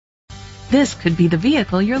This could be the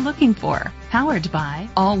vehicle you're looking for. Powered by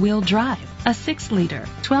all-wheel drive, a 6-liter,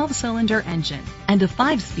 12-cylinder engine, and a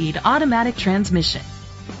 5-speed automatic transmission.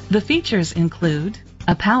 The features include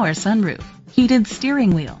a power sunroof, heated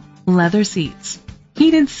steering wheel, leather seats,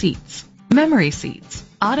 heated seats, memory seats,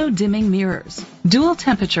 auto-dimming mirrors, dual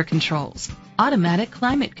temperature controls, automatic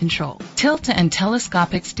climate control, tilt and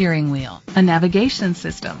telescopic steering wheel, a navigation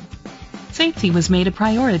system. Safety was made a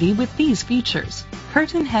priority with these features: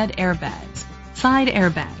 curtain head airbags, side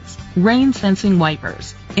airbags, rain sensing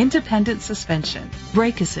wipers, independent suspension,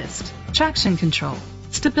 brake assist, traction control,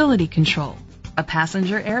 stability control, a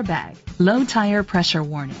passenger airbag, low tire pressure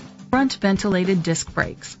warning, front ventilated disc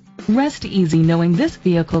brakes. Rest easy knowing this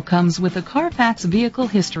vehicle comes with a Carfax Vehicle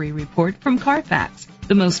History Report from Carfax,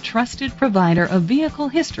 the most trusted provider of vehicle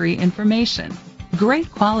history information. Great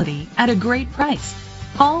quality at a great price.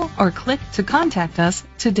 Call or click to contact us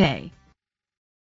today.